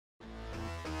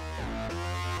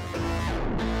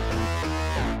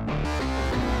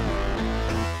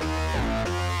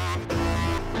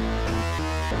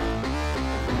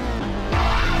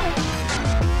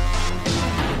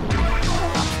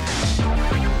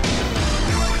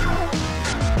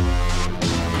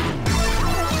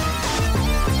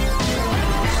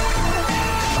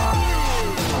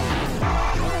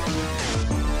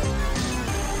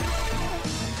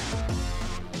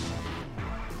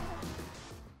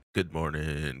Good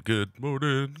morning, good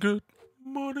morning, good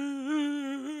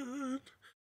morning.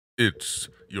 It's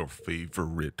your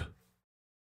favorite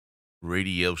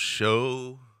radio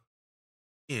show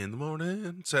in the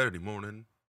morning, Saturday morning.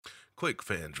 Quick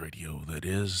Fans Radio, that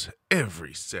is,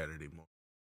 every Saturday morning.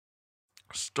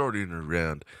 Starting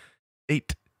around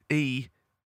 8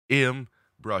 a.m.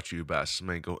 Brought to you by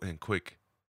Smangle and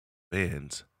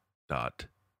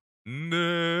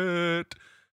QuickFans.net.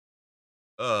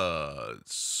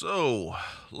 So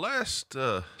last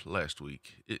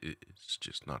week, it's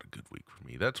just not a good week for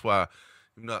me. That's why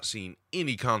you've not seen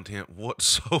any content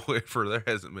whatsoever. There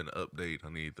hasn't been an update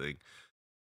on anything.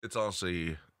 It's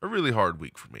honestly a really hard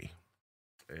week for me.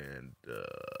 And,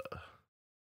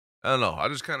 I don't know. I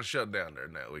just kind of shut down there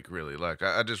in that week, really. Like,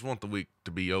 I just want the week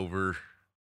to be over.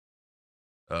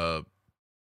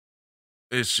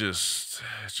 It's just a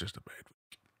bad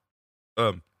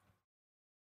week.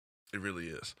 It really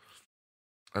is.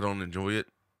 I don't enjoy it.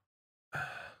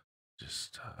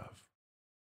 Just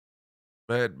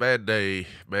bad day,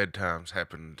 bad times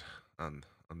happened on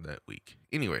that week.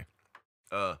 Anyway,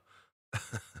 and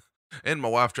my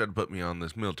wife tried to put me on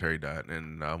this military diet,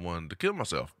 and I wanted to kill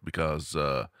myself because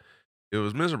it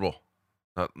was miserable.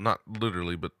 Not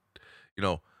literally, but you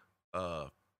know,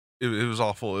 it was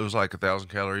awful. It was like 1,000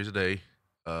 calories a day.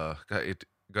 Got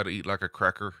to eat like a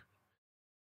cracker.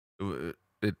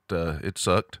 It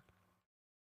sucked.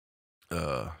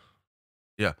 Yeah.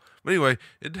 But anyway,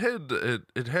 it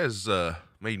has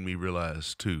made me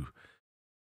realize to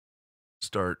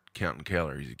start counting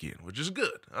calories again, which is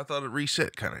good. I thought it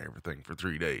reset kind of everything for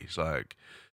 3 days. Like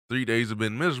 3 days have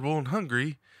been miserable and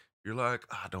hungry. You're like,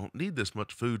 I don't need this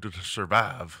much food to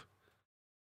survive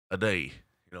a day.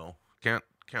 You know, count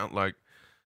like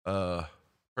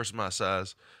person my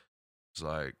size. It's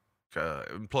like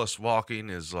plus walking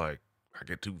is like I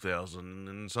get 2,000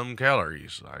 and some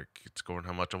calories. Like it's going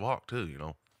how much I walk too, you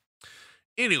know.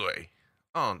 Anyway,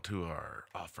 on to our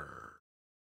offer.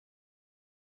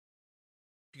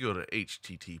 You go to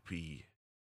http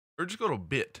or just go to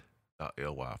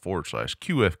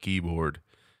bit.ly/QF keyboard.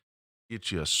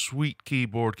 Get you a sweet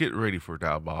keyboard. Get ready for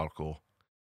Diabotical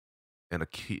and a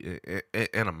key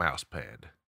and a mouse pad.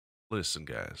 Listen,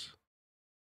 guys.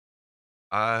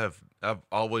 I've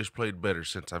always played better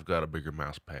since I've got a bigger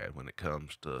mouse pad when it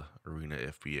comes to arena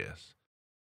FPS.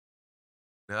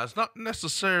 Now, it's not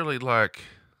necessarily like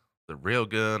the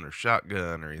railgun or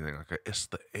shotgun or anything like that. It's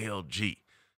the LG.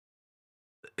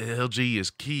 The LG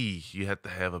is key. You have to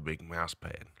have a big mouse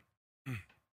pad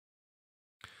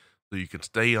so you can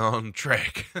stay on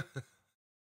track.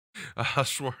 I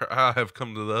swear I have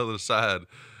come to the other side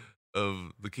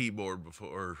of the keyboard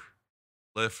before,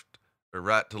 left or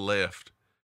right to left,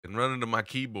 and run into my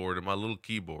keyboard and my little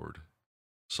keyboard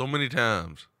so many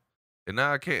times. And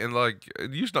now I can't, and like, I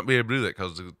used to not be able to do that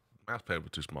because the mouse pad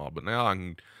was too small, but now I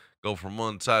can go from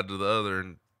one side to the other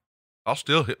and I'll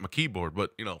still hit my keyboard,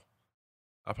 but you know,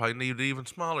 I probably need an even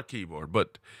smaller keyboard,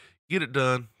 but get it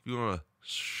done. If you want to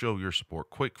show your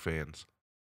support,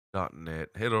 quickfans.net,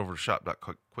 head over to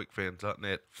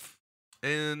shop.quickfans.net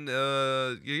and,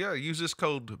 use this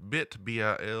code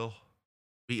bit.ly/QF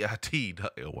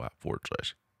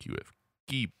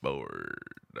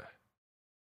keyboard.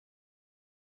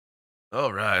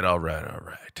 All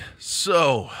right.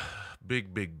 So,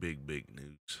 big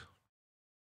news.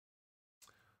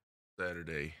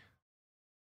 Saturday.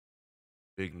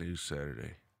 Big news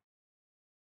Saturday.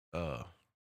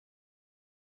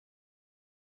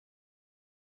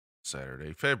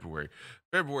 Saturday, February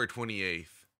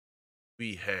 28th,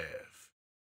 we have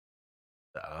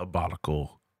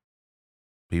Diabotical.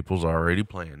 People's already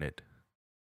playing it.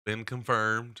 Been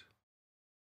confirmed.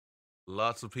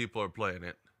 Lots of people are playing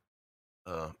it.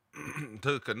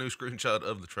 Took a new screenshot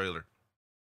of the trailer.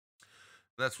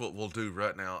 That's what we'll do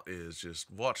right now is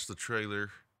just watch the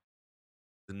trailer.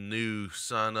 The new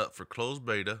sign up for closed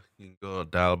beta. You can go to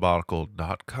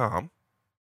diabotical.com.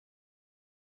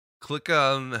 Click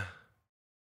on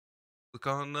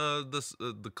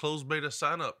the closed beta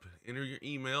sign up. Enter your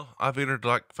email. I've entered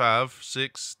like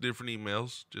 5-6 different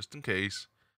emails just in case.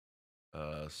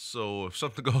 So if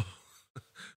something goes,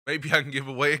 maybe I can give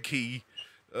away a key.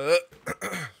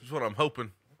 That's what I'm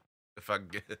hoping. If I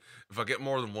get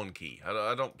more than one key,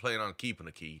 I don't plan on keeping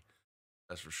a key.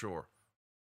 That's for sure.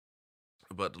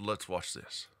 But let's watch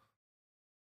this.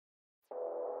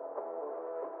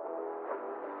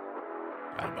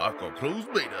 Diabotical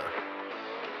Closed Beta.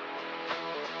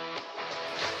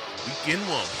 Weekend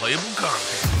 1 playable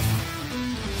content.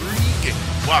 3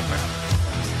 games. Wipeout.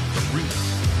 Arena.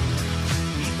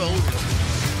 Ebola.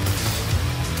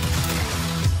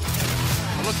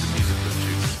 I like the music that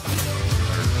you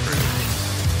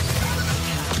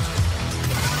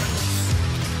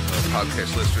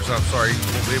podcast listeners, I'm sorry you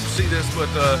won't be able to see this, but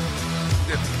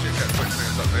definitely check out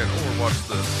quickfans.net or watch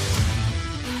the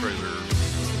trailer,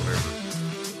 whatever.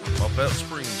 Belt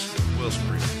Springs,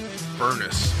 Wellspring,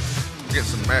 Furnace. Get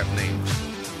some map names.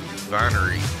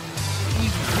 Binary.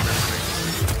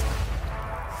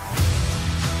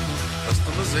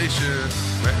 Customization.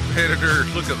 Map editor.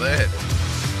 Look at that.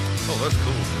 Oh, that's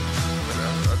cool.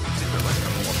 I didn't see that last time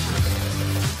I watched this.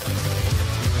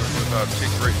 About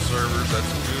tick rate servers, that's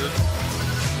good.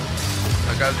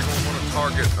 Now guys, you're going to want to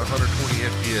target 120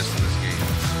 FPS in this game.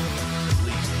 At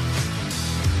least.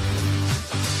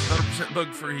 100%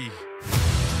 bug free.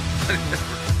 I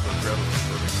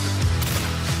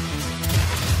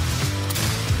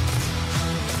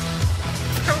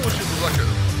kind of wish it was like a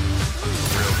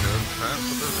railgun time,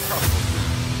 but there's a problem.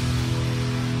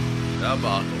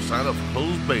 Diabotical, sign up for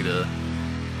closed beta.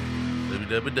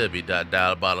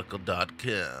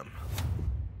 www.diabotical.com.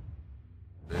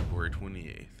 February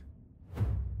 28th.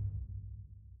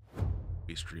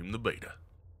 We stream the beta.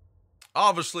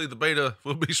 Obviously, the beta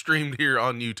will be streamed here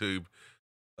on YouTube.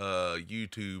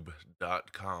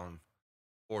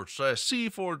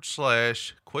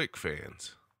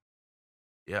 YouTube.com/C/QuakeFans.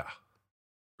 Yeah.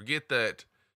 Forget that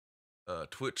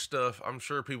Twitch stuff. I'm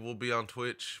sure people will be on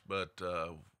Twitch, but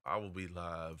I will be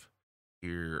live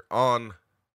here on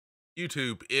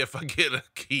YouTube if I get a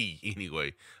key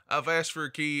anyway. I've asked for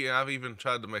a key, and I've even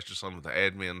tried to message some of the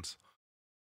admins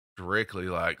directly,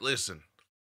 like, listen,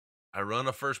 I run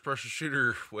a first-person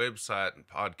shooter website and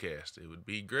podcast. It would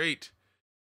be great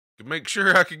to make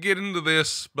sure I could get into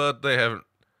this, but they haven't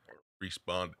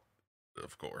responded,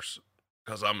 of course,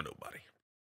 because I'm a nobody.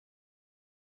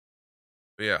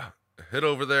 But yeah, head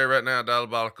over there right now,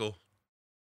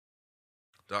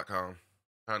 diabotical.com.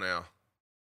 Right now,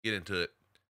 get into it.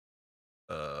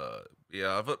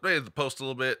 Yeah, I've updated the post a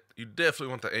little bit. You definitely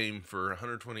want to aim for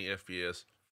 120 FPS.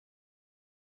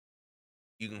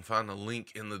 You can find a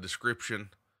link in the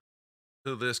description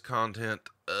to this content.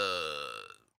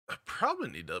 I probably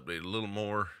need to update a little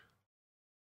more.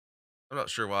 I'm not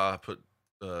sure why I put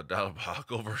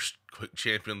Diabotical versus Quick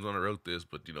Champions when I wrote this,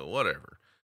 but you know, whatever.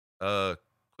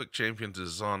 Quick Champions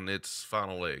is on its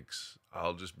final legs.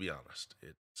 I'll just be honest.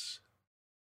 It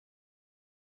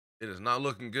is not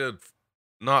looking good.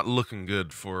 Not looking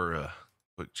good for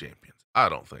Quick Champions. I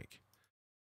don't think.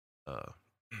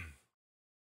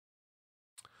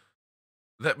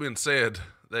 That being said,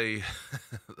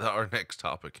 our next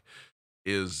topic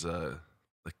is the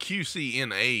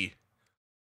QCNA.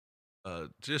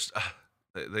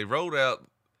 They rolled out.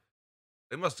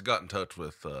 They must have got in touch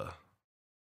with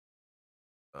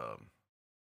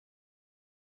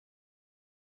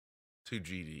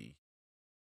 2GD,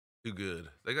 Too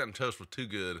Good. They got in touch with Too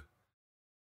Good,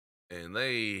 and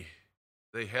they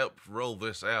helped roll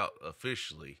this out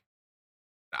officially.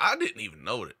 I didn't even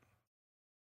know it.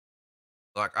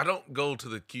 Like, I don't go to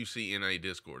the QCNA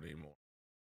Discord anymore.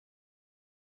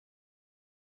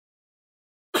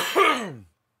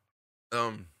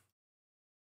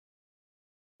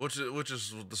 Which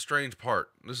is the strange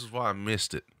part. This is why I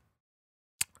missed it.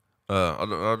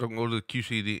 I don't go to the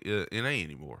QCNA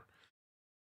anymore.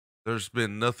 There's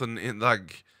been nothing in,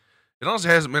 like, it honestly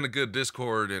hasn't been a good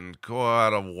Discord in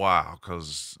quite a while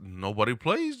because nobody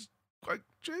plays Quick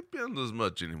Champions as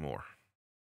much anymore.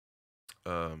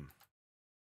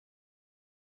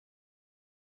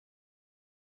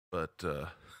 But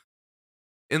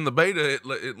in the beta,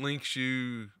 it links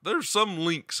you. There's some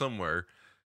link somewhere.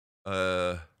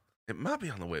 It might be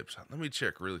on the website. Let me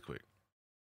check really quick.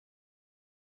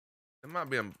 It might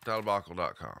be on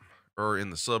diabotical.com or in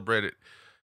the subreddit.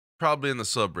 Probably in the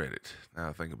subreddit. Now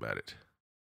I think about it.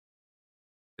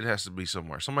 It has to be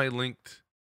somewhere. Somebody linked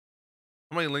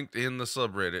in the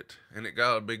subreddit, and it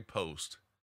got a big post.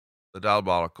 The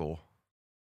Diabotical.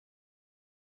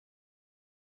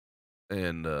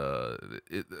 And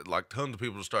it like tons of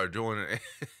people started joining.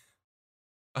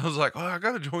 I was like, oh, I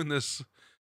gotta join this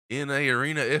NA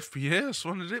Arena FPS.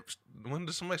 When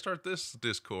did somebody start this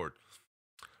Discord?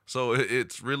 So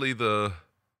it's really the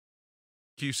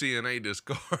QCNA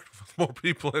Discord with more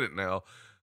people in it now,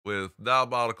 with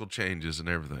Diabotical changes and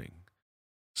everything.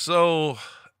 So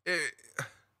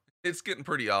it's getting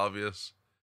pretty obvious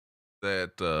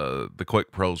that the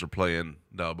Quake pros are playing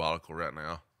Diabotical right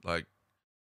now. Like,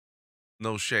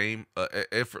 no shame.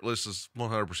 Effortless is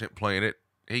 100% playing it.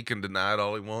 He can deny it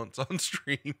all he wants on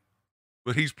stream,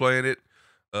 but he's playing it.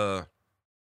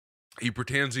 He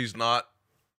pretends he's not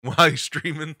while he's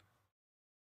streaming.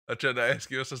 I tried to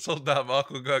ask you, since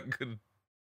Diabotical got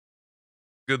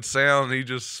good sound, he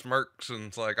just smirks and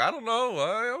it's like, I don't know,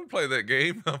 I don't play that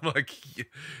game. I'm like,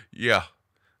 yeah,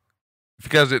 If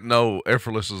you guys didn't know,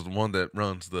 Effortless is the one that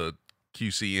runs the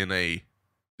QCNA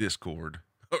Discord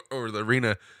or the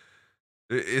Arena.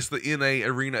 It's the NA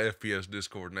Arena FPS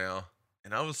Discord now.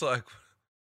 And I was like,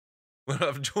 when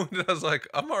I've joined it, I was like,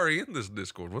 I'm already in this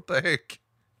Discord. What the heck?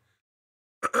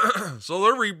 So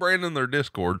they're rebranding their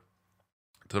Discord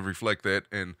to reflect that,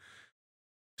 and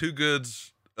Two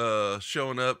Goods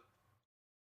showing up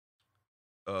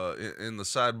in the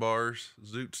sidebars.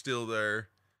 Zoot's still there.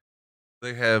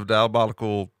 They have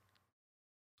Diabotical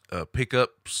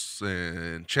pickups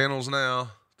and channels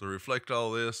now to reflect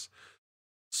all this.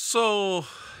 So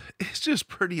it's just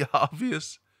pretty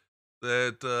obvious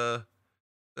that that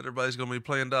everybody's gonna be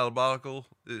playing Diabolical.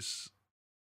 It's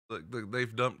like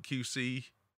they've dumped QC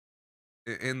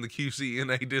in the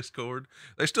QCNA Discord.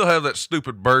 They still have that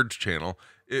stupid Birds channel.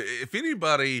 If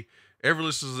anybody ever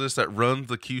listens to this that runs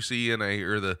the QCNA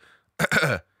or the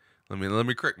let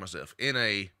me correct myself,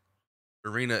 NA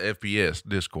Arena FPS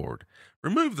Discord,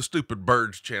 remove the stupid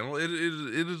Birds channel. It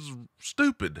is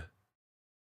stupid.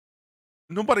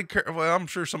 Nobody cares. Well, I'm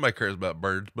sure somebody cares about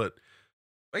birds, but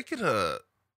make it a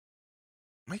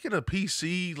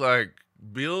PC like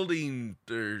building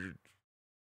or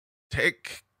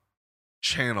tech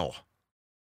channel.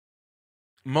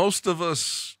 Most of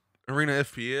us Arena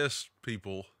FPS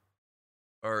people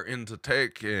are into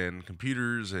tech and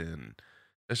computers, and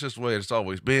that's just the way it's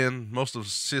always been. Most of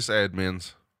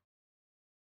sysadmins,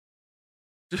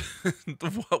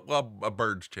 a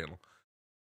Birds channel.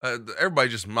 Everybody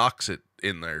just mocks it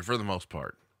in there for the most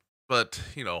part. But,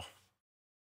 you know,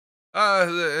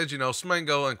 as you know,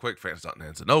 Smango and QuakeFans don't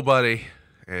answer nobody.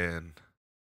 And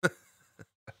I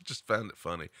just found it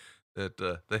funny that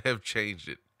they have changed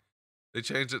it. They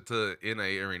changed it to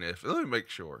NA Arena F. Let me make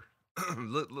sure.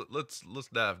 Let's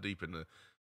dive deep into.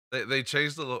 They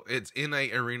changed it's NA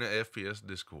Arena FPS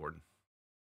Discord.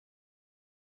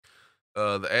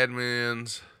 The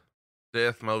admins,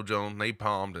 Death, Mojo,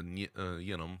 Napalmed, and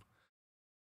Yinum.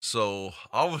 So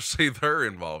obviously they're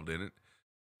involved in it.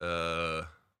 The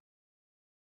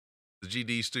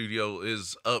GD studio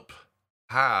is up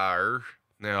higher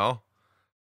now.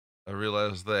 I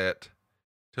realize that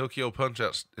Tokyo Punch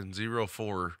Out and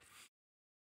 04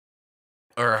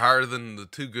 are higher than the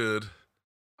Two Good.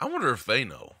 I wonder if they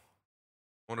know.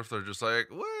 I wonder if they're just like,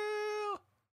 well,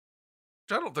 I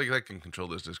don't think they can control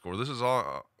this Discord. This is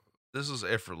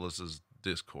Effortless's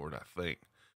Discord, I think,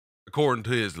 according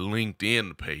to his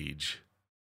LinkedIn page.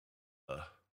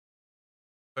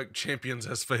 Fake Champions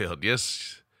has failed.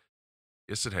 Yes,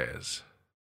 it has.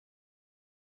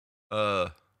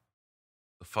 The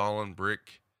Fallen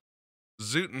Brick,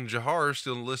 Zoot and Jahar are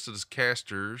still listed as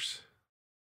casters.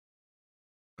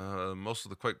 Most of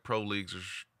the Quake Pro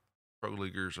Leaguers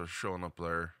are showing up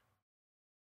there.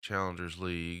 Challengers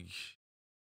League,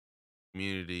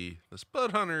 Community, the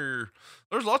Spud Hunter.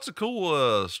 There's lots of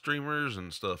cool streamers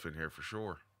and stuff in here for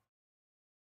sure.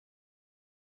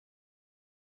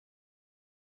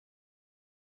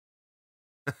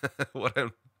 What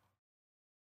happened?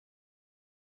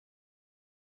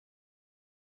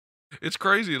 It's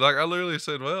crazy. Like, I literally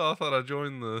said, well, I thought I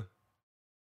joined the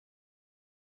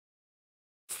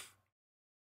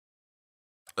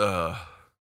NA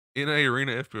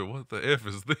Arena FPL. What the F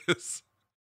is this?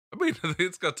 I mean,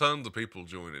 it's got tons of people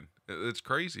joining. It's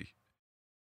crazy.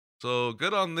 So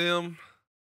good on them.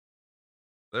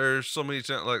 There's so many,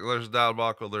 like, there's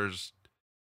Diabotical. There's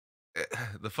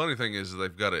the funny thing is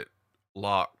they've got it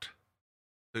locked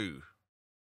too.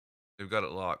 They've got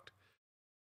it locked.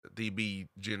 DB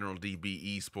General,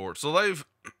 DB Esports. So they've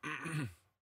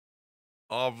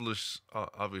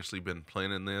obviously been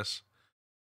planning this.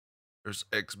 There's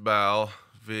XBow,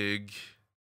 Vig.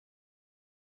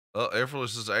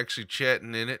 Effortless is actually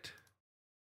chatting in it.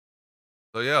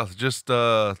 So yeah, just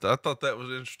I thought that was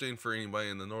interesting for anybody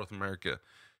in the North America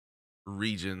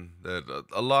region, that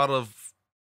a lot of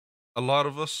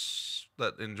us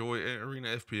that enjoy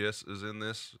Arena FPS is in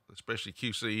this, especially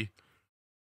QC.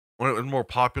 When it was more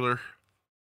popular,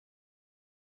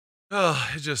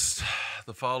 it's just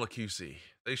the fall of QC.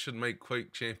 They should make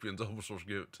Quake Champions open source,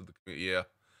 give it to the community. Yeah,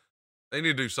 they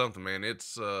need to do something, man.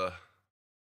 It's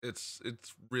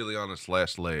really on its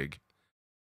last leg.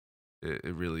 It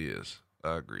really is.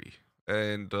 I agree.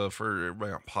 And for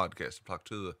everybody on podcast, talk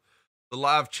to the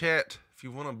live chat if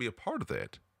you want to be a part of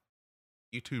that.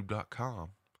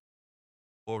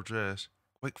 YouTube.com/QuakeFans.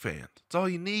 It's all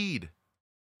you need.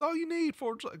 It's all you need.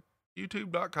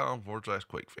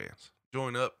 YouTube.com/QuakeFans.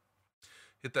 Join up.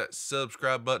 Hit that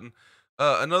subscribe button.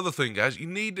 Another thing, guys, you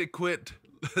need to quit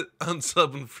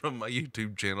unsubbing from my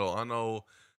YouTube channel. I know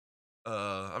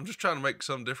I'm just trying to make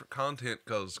some different content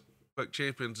because Quake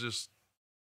Champions just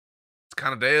it's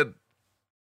kind of dead.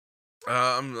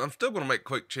 I'm still gonna make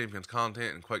Quake Champions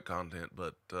content and Quake content,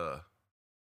 but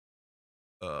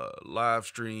live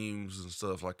streams and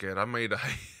stuff like that. I made a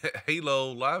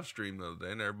Halo live stream the other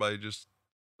day, and everybody just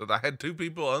I had 2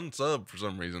 people unsub for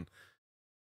some reason.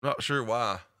 Not sure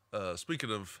why.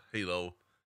 Speaking of Halo,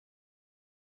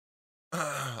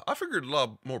 I figured a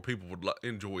lot more people would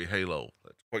enjoy Halo.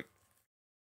 That's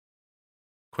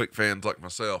Quake fans like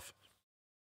myself.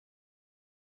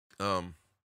 Um,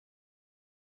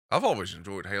 I've always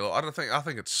enjoyed Halo. I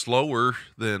think it's slower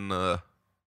than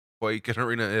Quake and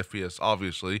Arena FPS.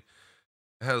 Obviously,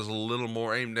 it has a little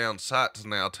more aim down sights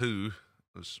now too,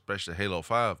 especially Halo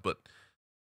 5. But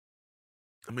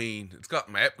I mean, it's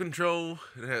got map control.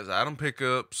 It has item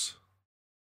pickups.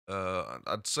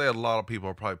 I'd say a lot of people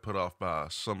are probably put off by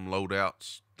some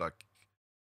loadouts. Like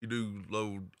you do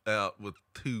load out with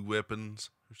 2 weapons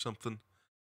or something.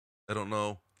 I don't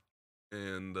know.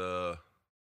 And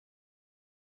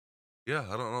yeah,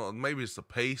 I don't know. Maybe it's the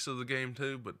pace of the game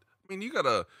too, but I mean, you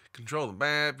gotta control the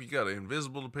map. You got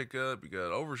invisible to pick up. You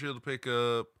got overshield to pick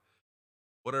up.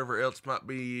 Whatever else might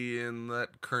be in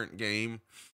that current game.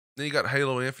 Then you got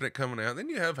Halo Infinite coming out. Then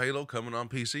you have Halo coming on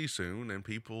PC soon, and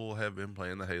people have been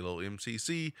playing the Halo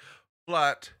MCC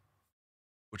Flight,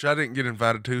 which I didn't get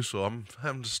invited to, so I'm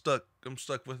stuck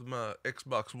with my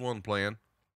Xbox One plan.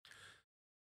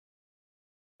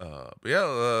 But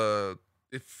yeah,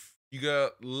 if you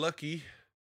got lucky,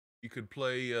 you could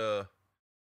play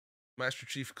Master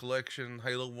Chief Collection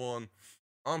Halo 1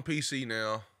 on PC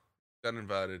now. Got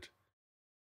invited.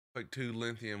 Quake 2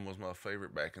 Lithium was my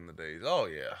favorite back in the days. Oh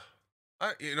yeah.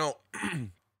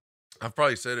 I've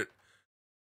probably said it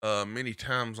many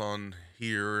times on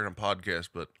here in a podcast,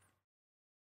 but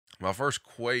my first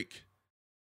Quake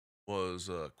was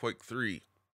Quake 3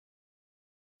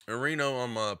 Arena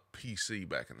on my PC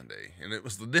back in the day, and it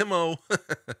was the demo,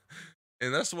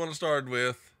 and that's the one I started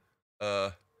with.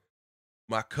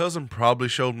 My cousin probably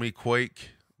showed me Quake,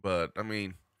 but I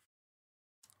mean,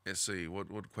 let's see,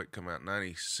 what would Quake come out?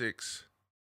 96.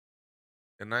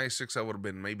 In 96, I would have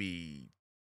been maybe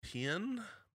 10,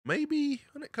 maybe,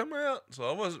 when it come out. So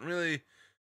I wasn't really,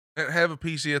 I didn't have a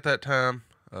PC at that time.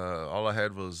 All I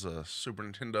had was Super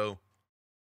Nintendo.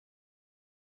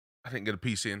 I didn't get a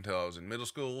PC until I was in middle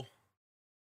school.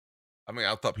 I mean,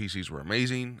 I thought PCs were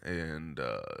amazing, and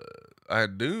I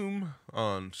had Doom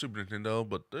on Super Nintendo,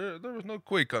 but there was no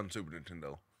Quake on Super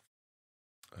Nintendo.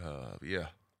 Yeah.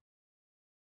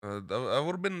 I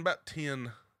would have been about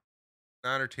 10,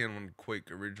 9 or 10 when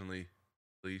Quake originally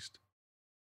released.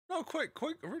 No,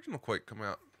 original Quake come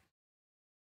out.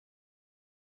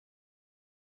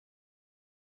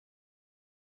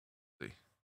 Let's see.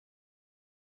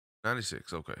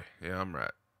 96, okay. Yeah, I'm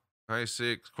right.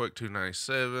 96, Quake 2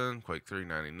 97, Quake 3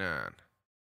 99.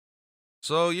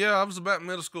 So yeah, I was about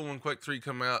middle school when Quake 3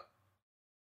 come out.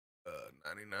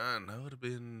 99, that would have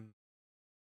been,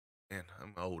 man,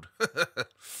 I'm old.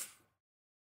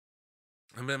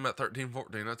 I've been about 13,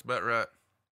 14, that's about right.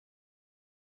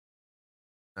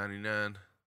 99.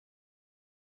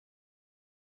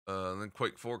 Then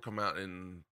Quake 4 come out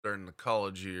during the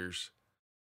college years.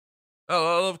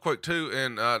 Oh, I love Quake 2,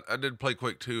 and I did play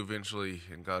Quake 2 eventually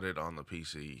and got it on the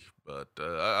PC. But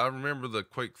I remember the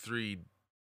Quake 3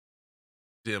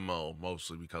 demo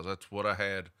mostly because that's what I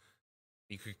had.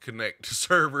 You could connect to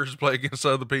servers, play against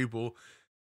other people.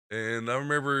 And I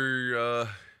remember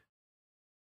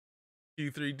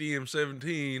Q3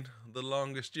 DM17, The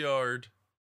Longest Yard,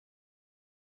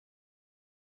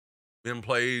 been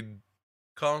played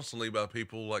constantly by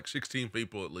people, like 16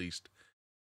 people at least.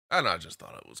 And I just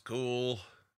thought it was cool.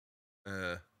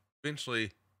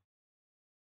 Eventually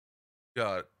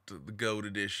got the Gold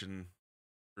Edition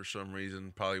for some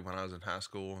reason, probably when I was in high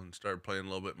school, and started playing a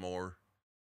little bit more.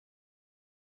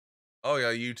 Oh yeah,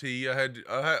 UT.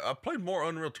 I played more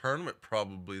Unreal Tournament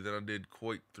probably than I did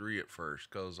Quake 3 at first,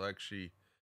 because I actually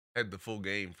had the full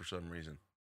game for some reason.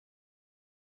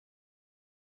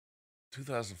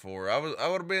 2004. I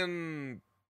would have been,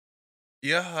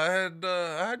 yeah, I had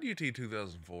UT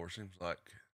 2004 seems like.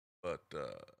 But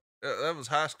that was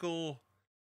high school,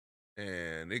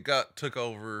 and it took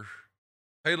over.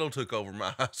 Halo took over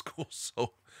my high school,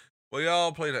 so we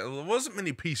all played it. There wasn't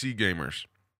many PC gamers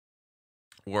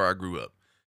where I grew up.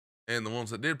 And the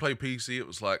ones that did play PC, it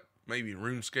was like maybe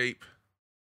RuneScape.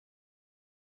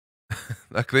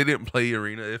 Like they didn't play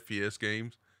Arena FPS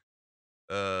games.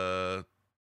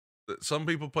 Some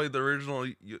people played the original.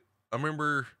 I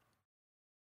remember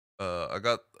I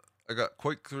got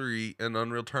Quake 3 and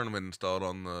Unreal Tournament installed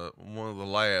on one of the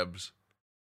labs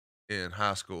in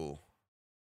high school.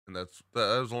 And that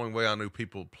was the only way I knew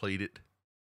people played it.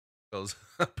 because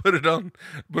I put it on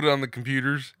the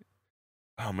computers.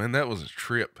 Oh man, that was a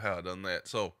trip how I done that.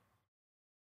 So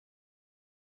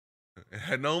it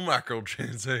had no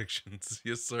microtransactions.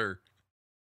 Yes, sir.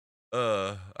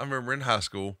 I remember in high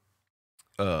school,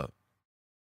 uh,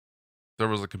 there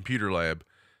was a computer lab,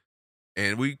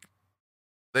 and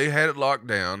they had it locked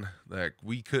down. Like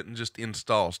we couldn't just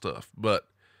install stuff, but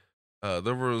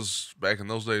there was back in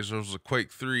those days there was a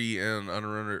Quake 3 and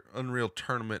Unreal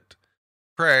Tournament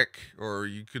crack, or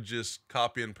you could just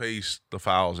copy and paste the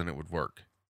files and it would work.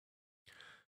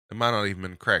 It might not even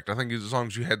been cracked. I think as long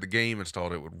as you had the game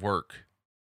installed, it would work.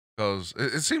 Because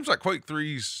it seems like Quake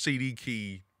 3's CD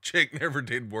key check never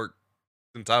did work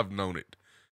since I've known it.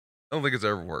 I don't think it's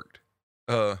ever worked.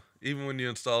 Even when you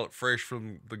install it fresh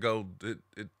from the go,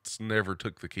 it's never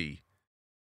took the key.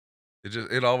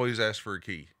 It always asked for a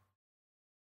key.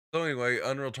 So anyway,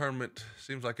 Unreal Tournament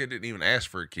seems like it didn't even ask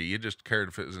for a key. It just cared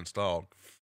if it was installed.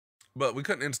 But we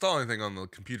couldn't install anything on the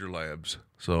computer labs.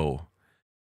 So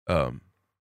I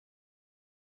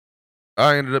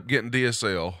ended up getting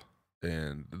DSL,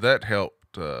 and that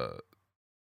helped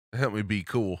me be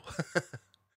cool.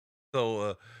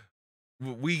 So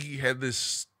we had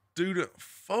this student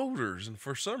folders, and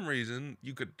for some reason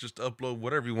you could just upload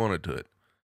whatever you wanted to it,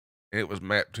 and it was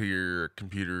mapped to your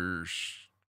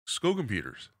school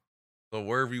computers. So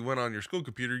wherever you went on your school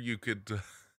computer, you could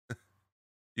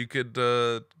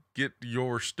get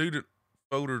your student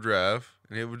folder drive,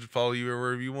 and it would just follow you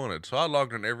wherever you wanted. So I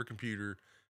logged on every computer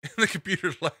in the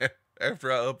computer lab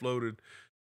after I uploaded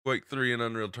Quake 3 and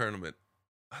Unreal Tournament.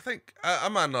 I think I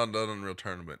might not have done Unreal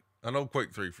Tournament. I know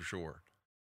Quake 3 for sure.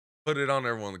 Put it on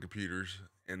every one of the computers,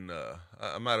 and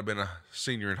I might have been a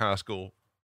senior in high school.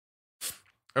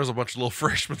 There was a bunch of little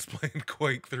freshmen playing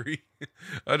Quake 3.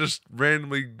 I just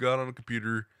randomly got on a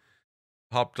computer,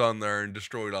 hopped on there, and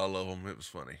destroyed all of them. It was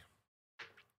funny.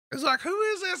 It's like, who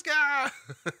is this guy?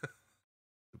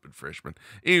 Stupid freshman.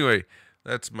 Anyway,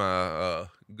 that's my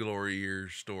glory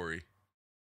years story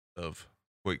of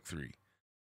Quake 3.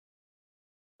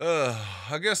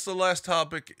 I guess the last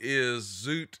topic is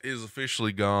Zoot is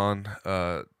officially gone.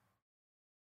 I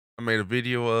made a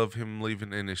video of him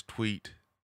leaving in his tweet,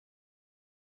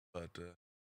 but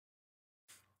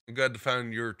I'm glad to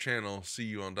find your channel. See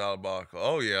you on Diabotical.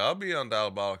 Oh yeah, I'll be on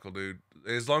Diabotical, dude.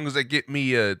 As long as they get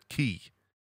me a key.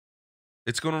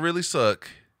 It's gonna really suck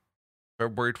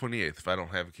February 28th if I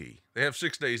don't have a key. They have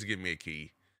 6 days to give me a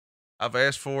key. I've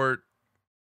asked for it.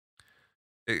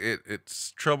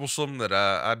 It's troublesome that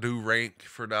I do rank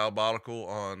for Diabotical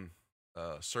on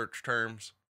search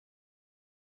terms,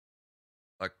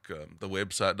 like the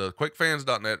website does.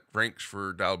 QuakeFans.net ranks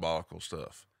for Diabotical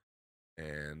stuff,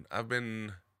 and I've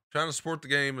been trying to support the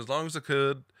game as long as I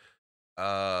could.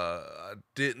 I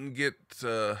didn't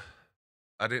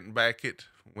back it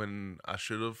when I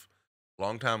should have, a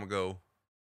long time ago.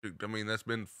 I mean, that's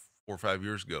been 4 or 5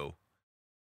 years ago.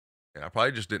 And I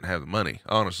probably just didn't have the money.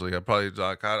 Honestly, I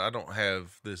don't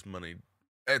have this money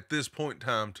at this point in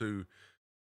time to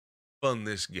fund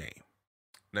this game.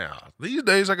 Now, these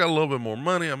days I got a little bit more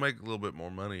money. I make a little bit more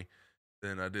money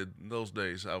than I did in those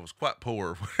days. I was quite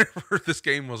poor whenever this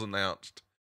game was announced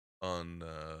on,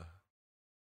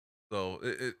 so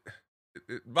it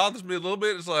bothers me a little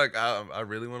bit. It's like, I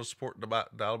really want to support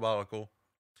Diabolical.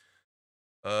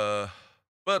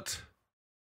 But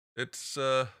it's,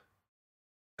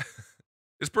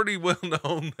 it's pretty well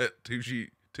known that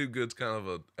Too Good's kind of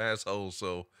an asshole,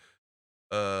 so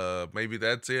maybe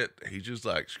that's it. He's just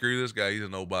like, screw this guy, he's a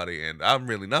nobody, and I'm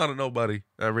really not a nobody.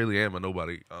 I really am a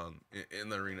nobody in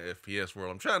the arena FPS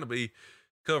world. I'm trying to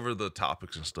cover the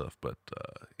topics and stuff, but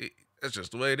it's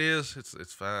just the way it is.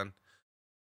 It's fine.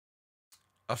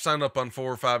 I've signed up on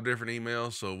 4 or 5 different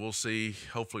emails, so we'll see.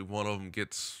 Hopefully one of them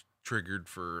gets triggered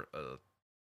for a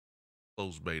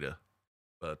closed beta,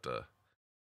 but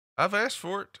I've asked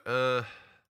for it.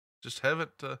 Just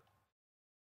haven't.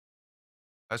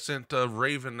 I sent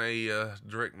Raven a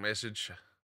direct message.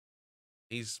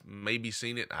 He's maybe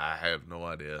seen it. I have no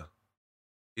idea.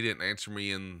 He didn't answer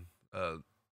me in the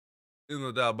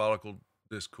Diabolical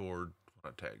Discord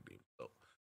when I tagged him. So,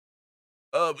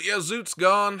 but yeah, Zoot's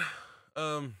gone.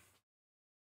 Yeah,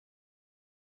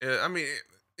 I mean,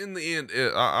 in the end,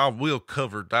 I will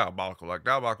cover Diabolical. Like,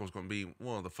 Diabolical is going to be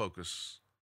one of the focus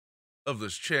of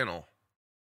this channel,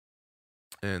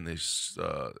 and this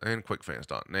and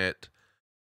QuakeFans.net,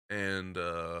 and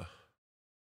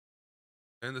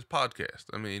this podcast.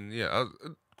 I mean, yeah,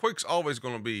 Quake's always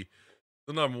going to be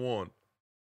the number one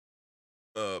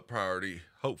priority.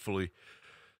 Hopefully,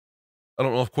 I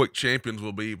don't know if Quake Champions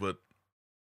will be, but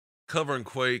covering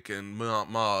Quake and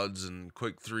mods and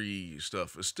Quake 3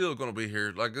 stuff is still going to be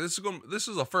here. Like this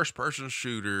is a first person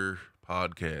shooter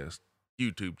podcast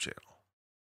YouTube channel.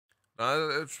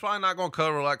 It's probably not going to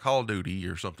cover like Call of Duty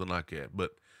or something like that,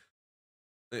 but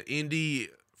indie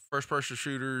first person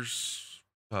shooters,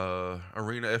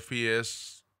 arena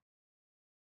FPS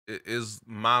is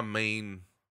my main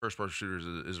first person shooters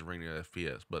is arena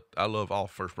FPS, but I love all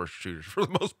first person shooters for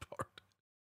the most part.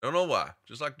 I don't know why.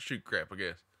 Just like to shoot crap, I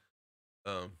guess.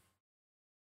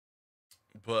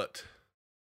 But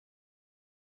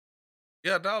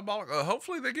yeah, Diabotical.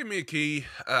 Hopefully they give me a key.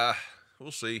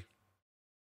 We'll see.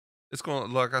 It's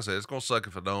gonna, like I said, it's gonna suck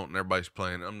if I don't and everybody's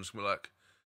playing. I'm just gonna be like,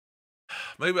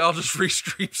 maybe I'll just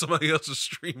restream somebody else's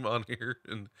stream on here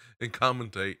and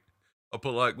commentate. I'll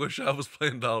put like, wish I was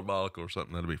playing Diabotical or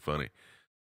something. That'd be funny.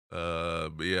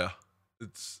 But yeah,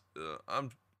 it's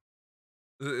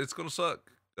gonna suck.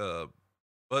 But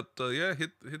yeah,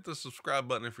 hit the subscribe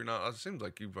button if you're not. It seems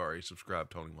like you've already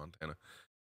subscribed, Tony Montana.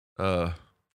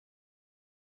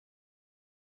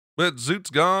 But Zoot's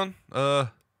gone. I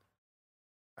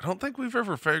don't think we've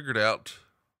ever figured out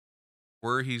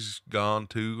where he's gone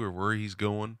to or where he's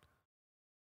going.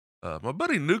 My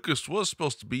buddy Nukas was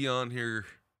supposed to be on here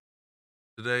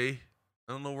today.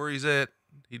 I don't know where he's at.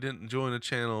 He didn't join the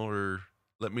channel or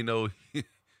let me know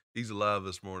he's alive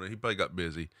this morning. He probably got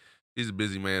busy. He's a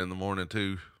busy man in the morning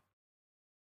too.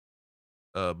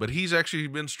 But he's actually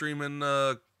been streaming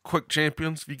Quick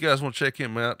Champions. If you guys want to check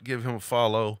him out, give him a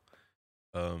follow.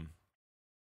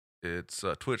 It's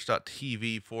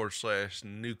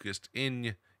twitch.tv/Nukest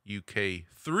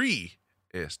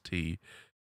NUK3ST.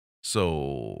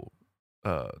 So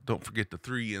don't forget the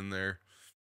 3 in there.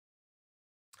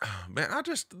 Man,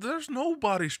 there's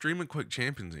nobody streaming Quick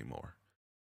Champions anymore.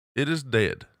 It is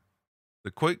dead.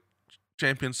 The Quick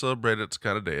Champions subreddit's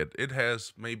kind of dead. It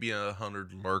has maybe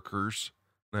 100 lurkers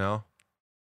now.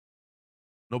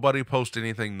 Nobody posts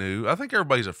anything new. I think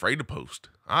everybody's afraid to post.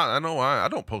 I know I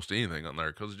don't post anything on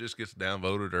there because it just gets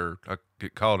downvoted or I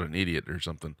get called an idiot or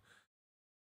something.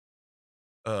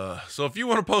 So if you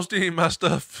want to post any of my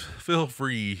stuff, feel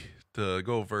free to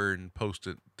go over and post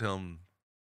it. Tell them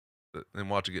and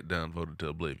watch it get downvoted to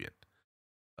oblivion.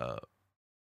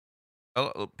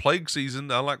 Plague Season,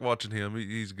 I like watching him.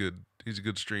 He's good. He's a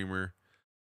good streamer.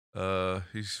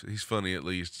 He's funny at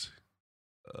least.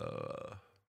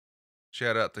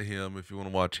 Shout out to him if you want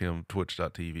to watch him.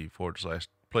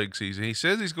 Twitch.tv/Plague Season. He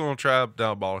says he's going to try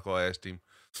Diabotical. I asked him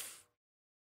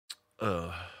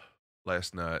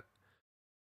last night.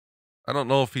 I don't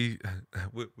know if we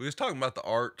was talking about the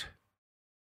art.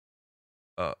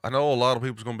 I know a lot of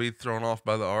people's going to be thrown off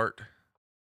by the art,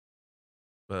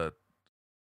 but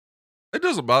it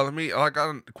doesn't bother me. Like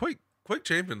Quake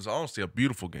Champions is honestly a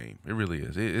beautiful game. It really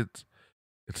is. It's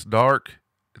dark.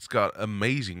 It's got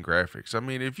amazing graphics. I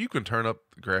mean, if you can turn up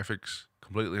the graphics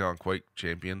completely on Quake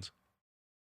Champions,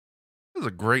 it's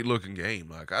a great looking game.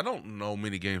 Like, I don't know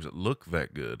many games that look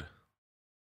that good.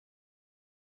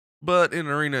 But in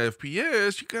Arena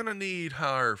FPS, you kind of need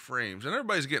higher frames. And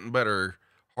everybody's getting better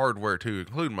hardware too,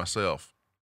 including myself.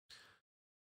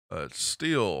 It's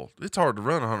hard to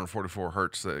run 144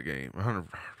 hertz that game.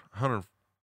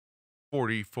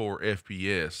 144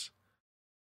 FPS.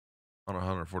 On a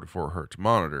 144 hertz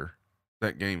monitor,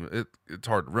 that game it's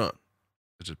hard to run.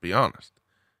 Let's just be honest.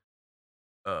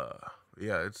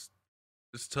 Yeah, it's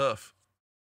tough.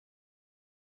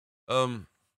 Let's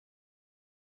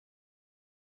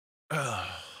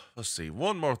see.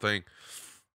 One more thing.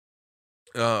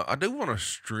 I do want to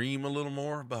stream a little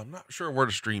more, but I'm not sure where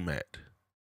to stream at.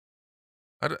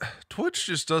 Twitch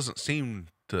just doesn't seem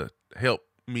to help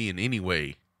me in any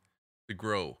way to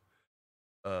grow.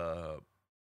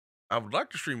 I would like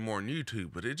to stream more on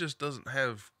YouTube, but it just doesn't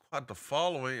have quite the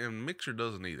following, and Mixer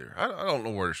doesn't either. I don't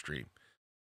know where to stream.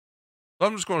 So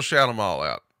I'm just going to shout them all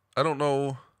out. I don't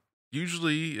know.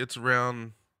 Usually it's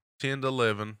around 10 to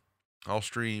 11. I'll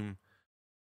stream.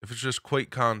 If it's just Quake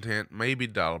content, maybe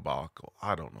Diabotical.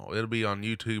 I don't know. It'll be on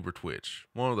YouTube or Twitch.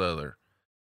 One or the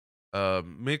other.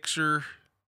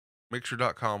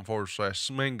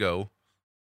 Mixer.com/Smingo.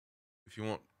 If you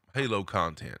want Halo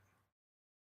content.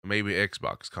 Maybe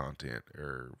Xbox content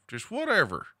or just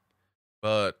whatever.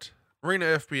 But Arena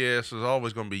FPS is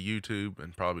always going to be YouTube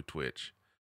and probably Twitch.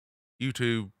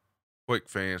 YouTube, Quake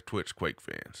fans, Twitch, Quake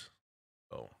fans.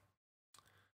 So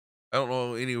I don't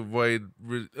know any way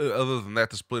other than that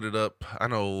to split it up. I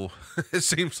know it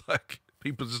seems like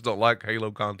people just don't like Halo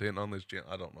content on this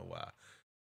channel. I don't know why.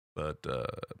 But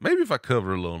maybe if I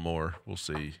cover a little more, we'll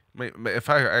see. If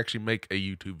I actually make a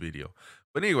YouTube video.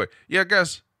 But anyway, yeah,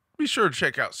 guys. be sure to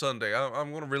check out Sunday.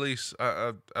 I'm going to release.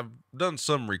 I've done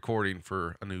some recording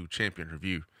for a new champion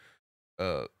review.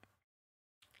 Uh,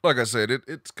 like I said,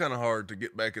 it's kind of hard to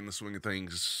get back in the swing of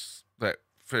things that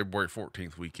February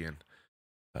 14th weekend.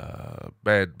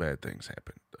 Bad things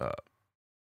happened a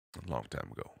long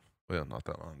time ago. Well, not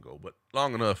that long ago, but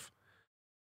long enough.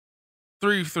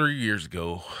 Three years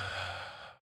ago.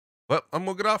 Well, I'm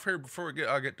gonna get off here before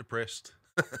I get depressed.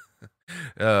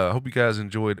 Hope you guys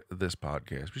enjoyed this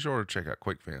podcast. Be sure to check out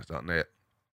QuakeFans.net.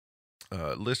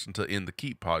 Listen to In the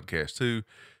Keep podcast too.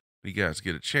 If you guys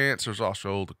get a chance, there's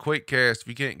also the QuakeCast. If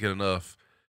you can't get enough,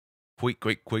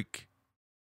 Quake.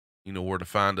 You know where to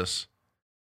find us.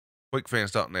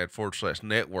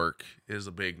 QuakeFans.net/network is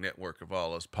a big network of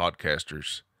all us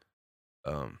podcasters.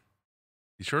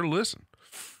 Be sure to listen.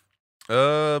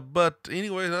 But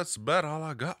anyway, that's about all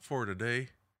I got for today.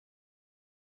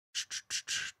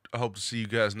 I hope to see you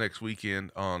guys next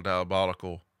weekend on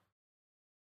Diabotical.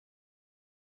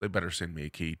 They better send me a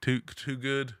key. Too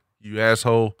good, you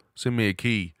asshole. Send me a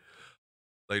key.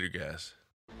 Later, guys.